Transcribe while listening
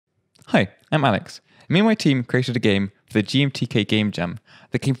Hi, I'm Alex. Me and my team created a game for the GMTK Gamejam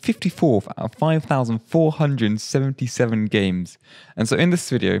that came 54th out of 5,477 games. And so in this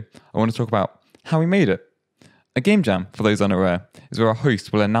video, I want to talk about how we made it. A game jam, for those unaware, is where our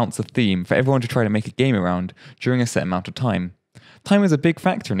host will announce a theme for everyone to try to make a game around during a set amount of time. Time is a big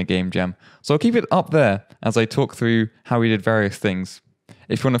factor in a game jam, so I'll keep it up there as I talk through how we did various things.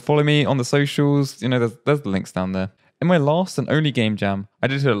 If you want to follow me on the socials, there's the links down there. In my last and only game jam, I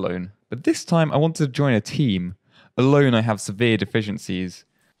did it alone, but this time I wanted to join a team. Alone I have severe deficiencies.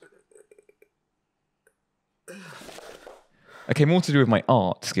 Okay, more to do with my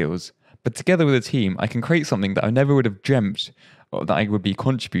art skills, but together with a team I can create something that I never would have dreamt that I would be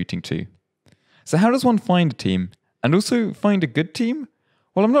contributing to. So how does one find a team? And also find a good team?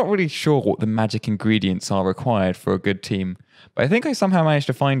 Well, I'm not really sure what the magic ingredients are required for a good team, but I think I somehow managed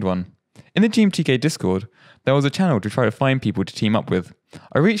to find one. In the GMTK Discord, there was a channel to try to find people to team up with.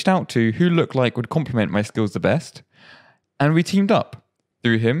 I reached out to who looked like would complement my skills the best, and we teamed up.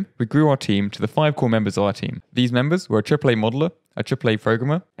 Through him, we grew our team to the 5 core members of our team. These members were a AAA modeler, a AAA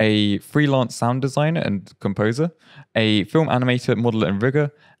programmer, a freelance sound designer and composer, a film animator, modeler and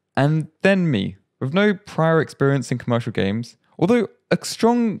rigger, and then me. With no prior experience in commercial games, although a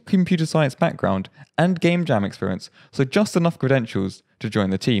strong computer science background and game jam experience, so just enough credentials to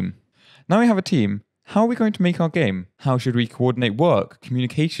join the team. Now we have a team, how are we going to make our game? How should we coordinate work,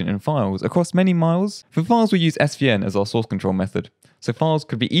 communication and files across many miles? For files we use SVN as our source control method, so files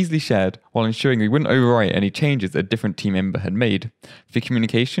could be easily shared while ensuring we wouldn't overwrite any changes a different team member had made. For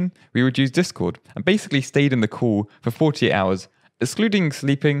communication, we would use Discord and basically stayed in the call for 48 hours, excluding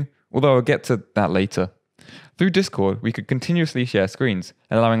sleeping, although I'll get to that later. Through Discord, we could continuously share screens,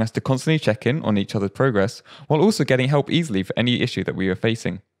 allowing us to constantly check in on each other's progress, while also getting help easily for any issue that we were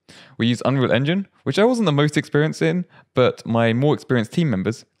facing. We used Unreal Engine, which I wasn't the most experienced in, but my more experienced team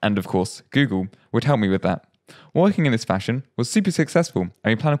members, and of course Google, would help me with that. Working in this fashion was super successful,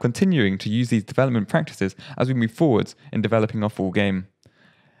 and we plan on continuing to use these development practices as we move forwards in developing our full game.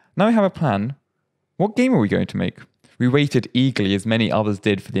 Now we have a plan. What game are we going to make? We waited eagerly as many others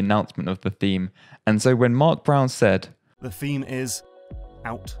did for the announcement of the theme, and so when Mark Brown said, "The theme is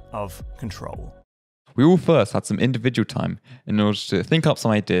out of control," we all first had some individual time in order to think up some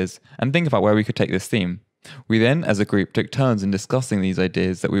ideas and think about where we could take this theme. We then, as a group, took turns in discussing these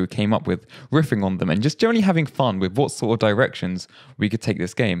ideas that we came up with, riffing on them, and just generally having fun with what sort of directions we could take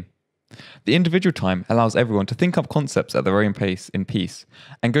this game. The individual time allows everyone to think up concepts at their own pace in peace,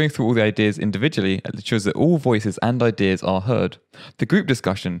 and going through all the ideas individually ensures that all voices and ideas are heard. The group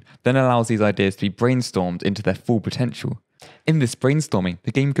discussion then allows these ideas to be brainstormed into their full potential. In this brainstorming,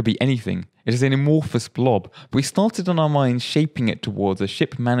 the game could be anything. It is an amorphous blob, but we started on our minds shaping it towards a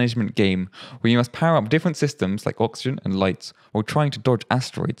ship management game where you must power up different systems like oxygen and lights while trying to dodge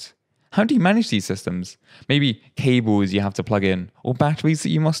asteroids. How do you manage these systems? Maybe cables you have to plug in, or batteries that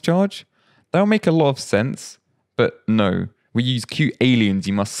you must charge? That'll make a lot of sense, but no. We use cute aliens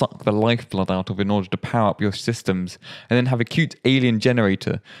you must suck the lifeblood out of in order to power up your systems, and then have a cute alien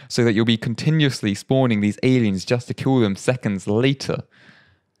generator so that you'll be continuously spawning these aliens just to kill them seconds later.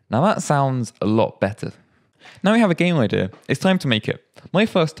 Now that sounds a lot better. Now we have a game idea, it's time to make it. My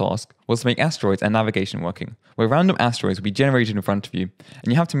first task was to make asteroids and navigation working, where random asteroids will be generated in front of you,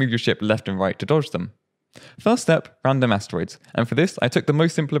 and you have to move your ship left and right to dodge them. First step, random asteroids, and for this I took the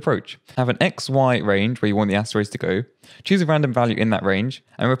most simple approach. Have an XY range where you want the asteroids to go, choose a random value in that range,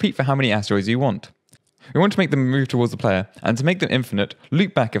 and repeat for how many asteroids you want. We want to make them move towards the player, and to make them infinite,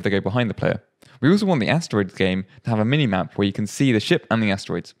 loop back if they go behind the player. We also want the asteroids game to have a mini-map where you can see the ship and the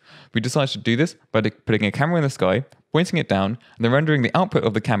asteroids. We decided to do this by putting a camera in the sky, pointing it down, and then rendering the output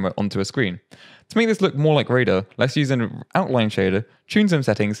of the camera onto a screen. To make this look more like radar, let's use an outline shader, tune some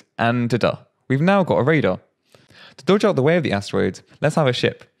settings, and ta-da! We've now got a radar. To dodge out the way of the asteroids, let's have a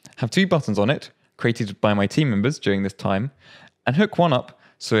ship. Have 2 buttons on it, created by my team members during this time, and hook one up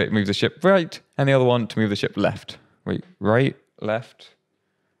so it moves the ship right, and the other one to move the ship left. Wait, right, left.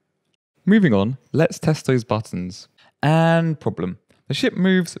 Moving on, let's test those buttons. And problem. The ship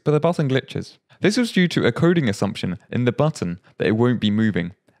moves, but the button glitches. This was due to a coding assumption in the button that it won't be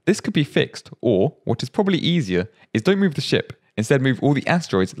moving. This could be fixed, or, what is probably easier, is don't move the ship, instead move all the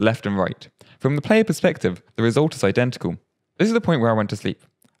asteroids left and right. From the player perspective, the result is identical. This is the point where I went to sleep.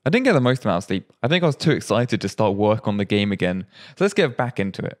 I didn't get the most amount of sleep. I think I was too excited to start work on the game again, so let's get back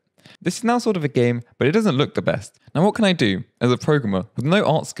into it. This is now sort of a game, but it doesn't look the best. Now what can I do, as a programmer with no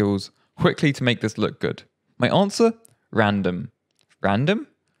art skills, quickly to make this look good? My answer? Random. Random?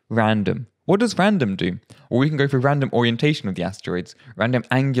 Random. What does random do? Or we can go for random orientation of the asteroids, random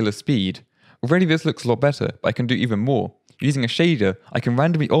angular speed. Already this looks a lot better, but I can do even more. Using a shader, I can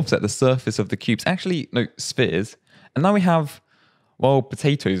randomly offset the surface of the cubes, actually, no, spheres. And now we have, well,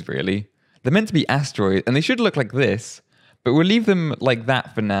 potatoes really. They're meant to be asteroids, and they should look like this, but we'll leave them like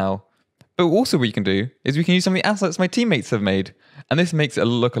that for now. But also what we can do is we can use some of the assets my teammates have made, and this makes it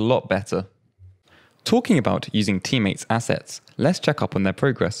look a lot better. Talking about using teammates' assets, let's check up on their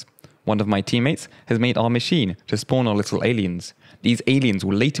progress. One of my teammates has made our machine to spawn our little aliens. These aliens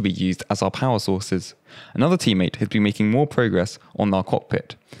will later be used as our power sources. Another teammate has been making more progress on our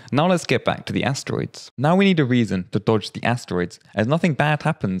cockpit. Now let's get back to the asteroids. Now we need a reason to dodge the asteroids, as nothing bad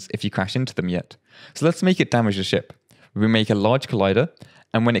happens if you crash into them yet. So let's make it damage the ship. We make a large collider,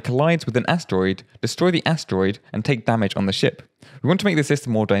 and when it collides with an asteroid, destroy the asteroid and take damage on the ship. We want to make the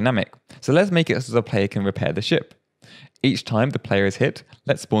system more dynamic, so let's make it so the player can repair the ship. Each time the player is hit,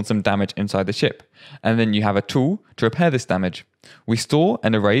 let's spawn some damage inside the ship, and then you have a tool to repair this damage. We store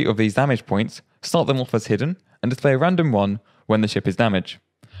an array of these damage points, start them off as hidden, and display a random one when the ship is damaged.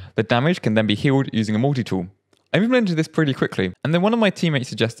 The damage can then be healed using a multi-tool. I implemented this pretty quickly, and then one of my teammates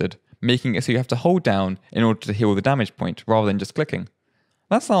suggested making it so you have to hold down in order to heal the damage point, rather than just clicking.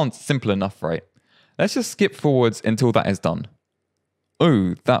 That sounds simple enough, right? Let's just skip forwards until that is done.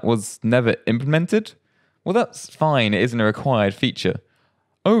 Oh, that was never implemented? Well, that's fine, it isn't a required feature.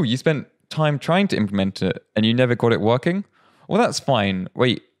 Oh, you spent time trying to implement it and you never got it working? Well, that's fine.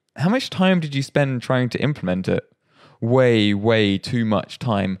 Wait, how much time did you spend trying to implement it? Way too much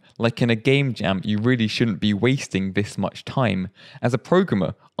time. Like in a game jam, you really shouldn't be wasting this much time. As a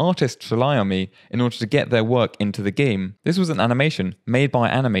programmer, artists rely on me in order to get their work into the game. This was an animation made by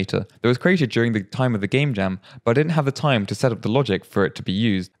an animator that was created during the time of the game jam, but I didn't have the time to set up the logic for it to be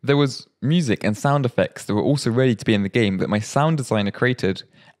used. There was music and sound effects that were also ready to be in the game that my sound designer created,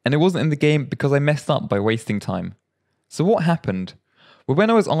 and it wasn't in the game because I messed up by wasting time. So what happened? Well,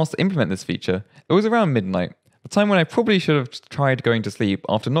 when I was asked to implement this feature, it was around midnight. The time when I probably should have tried going to sleep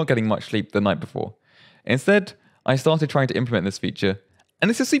after not getting much sleep the night before. Instead, I started trying to implement this feature, and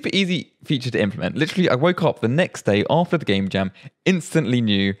it's a super easy feature to implement. Literally, I woke up the next day after the game jam, instantly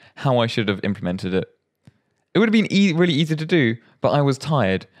knew how I should have implemented it. It would have been really easy to do, but I was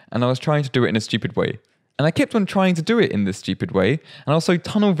tired, and I was trying to do it in a stupid way. And I kept on trying to do it in this stupid way, and I was so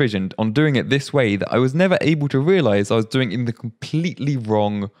tunnel visioned on doing it this way that I was never able to realize I was doing it in the completely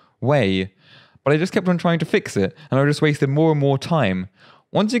wrong way. But I just kept on trying to fix it, and I just wasted more and more time.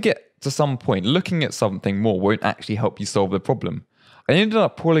 Once you get to some point, looking at something more won't actually help you solve the problem. I ended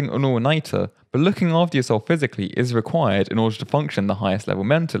up pulling an all-nighter, but looking after yourself physically is required in order to function the highest level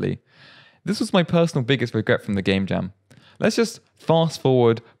mentally. This was my personal biggest regret from the game jam. Let's just fast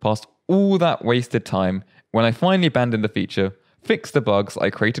forward past all that wasted time when I finally abandoned the feature, fixed the bugs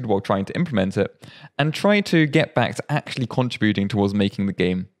I created while trying to implement it, and try to get back to actually contributing towards making the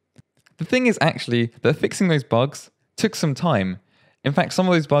game. The thing is actually that fixing those bugs took some time. In fact, some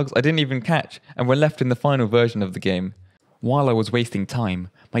of those bugs I didn't even catch and were left in the final version of the game. While I was wasting time,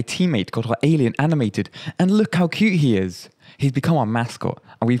 my teammate got our alien animated, and look how cute he is. He's become our mascot,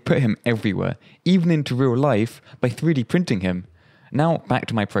 and we've put him everywhere, even into real life, by 3D printing him. Now back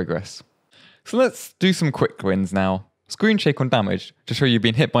to my progress. So let's do some quick wins now. Screen shake on damage to show you've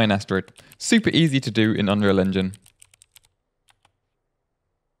been hit by an asteroid. Super easy to do in Unreal Engine.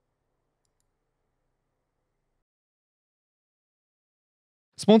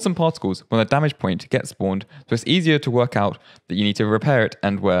 Spawn some particles when the damage point gets spawned, so it's easier to work out that you need to repair it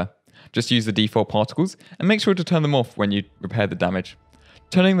and where. Just use the default particles and make sure to turn them off when you repair the damage.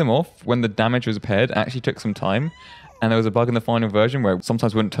 Turning them off when the damage was repaired actually took some time, and there was a bug in the final version where it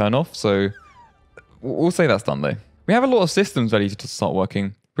sometimes wouldn't turn off, so we'll say that's done though. We have a lot of systems ready to start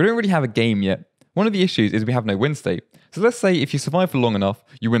working. We don't really have a game yet. One of the issues is we have no win state. So let's say if you survive for long enough,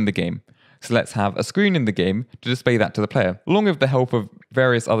 you win the game. So let's have a screen in the game to display that to the player, along with the help of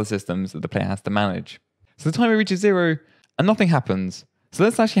various other systems that the player has to manage. So the timer reaches 0 and nothing happens. So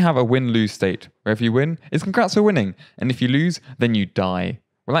let's actually have a win-lose state, where if you win, it's congrats for winning, and if you lose, then you die.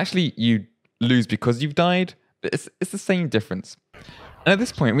 Well, actually, you lose because you've died, but it's the same difference. And at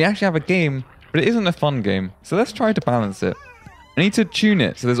this point, we actually have a game, but it isn't a fun game, so let's try to balance it. I need to tune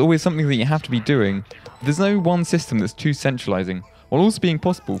it so there's always something that you have to be doing, but there's no one system that's too centralizing, while also being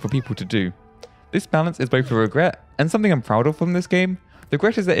possible for people to do. This balance is both a regret and something I'm proud of from this game. The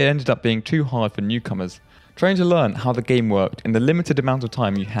regret is that it ended up being too hard for newcomers. Trying to learn how the game worked in the limited amount of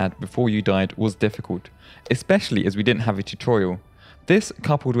time you had before you died was difficult, especially as we didn't have a tutorial. This,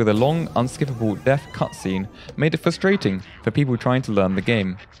 coupled with a long, unskippable death cutscene, made it frustrating for people trying to learn the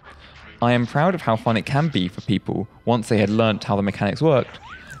game. I am proud of how fun it can be for people once they had learnt how the mechanics worked.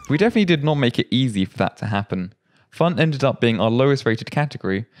 We definitely did not make it easy for that to happen. Fun ended up being our lowest rated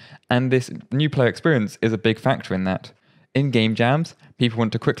category, and this new player experience is a big factor in that. In game jams, people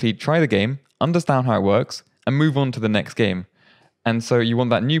want to quickly try the game, understand how it works, and move on to the next game. And so you want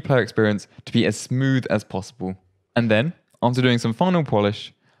that new player experience to be as smooth as possible. And then, after doing some final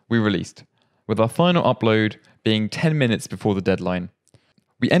polish, we released, with our final upload being 10 minutes before the deadline.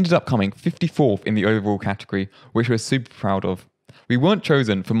 We ended up coming 54th in the overall category, which we're super proud of. We weren't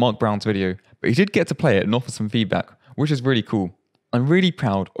chosen for Mark Brown's video, but he did get to play it and offer some feedback, which is really cool. I'm really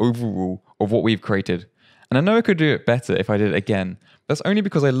proud overall of what we've created. And I know I could do it better if I did it again. That's only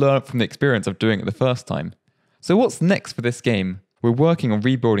because I learned from the experience of doing it the first time. So what's next for this game? We're working on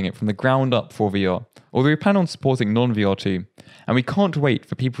rebuilding it from the ground up for VR, although we plan on supporting non-VR too, and we can't wait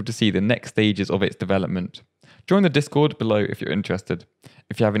for people to see the next stages of its development. Join the Discord below if you're interested.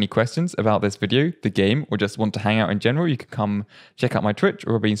 If you have any questions about this video, the game, or just want to hang out in general, you can come check out my Twitch,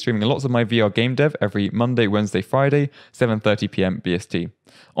 or I've been streaming lots of my VR game dev every Monday, Wednesday, Friday, 7:30 PM BST.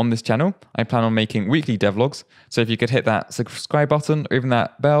 On this channel, I plan on making weekly devlogs, so if you could hit that subscribe button or even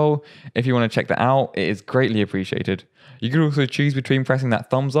that bell if you want to check that out, it is greatly appreciated. You could also choose between pressing that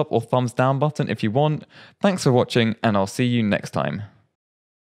thumbs up or thumbs down button if you want. Thanks for watching, and I'll see you next time.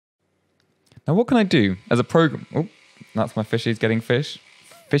 Now what can I do as a program? Oh, that's my fishies getting fish.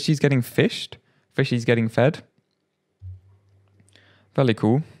 Fishies getting fished? Fishies getting fed? Fairly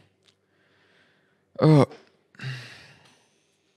cool. Oh.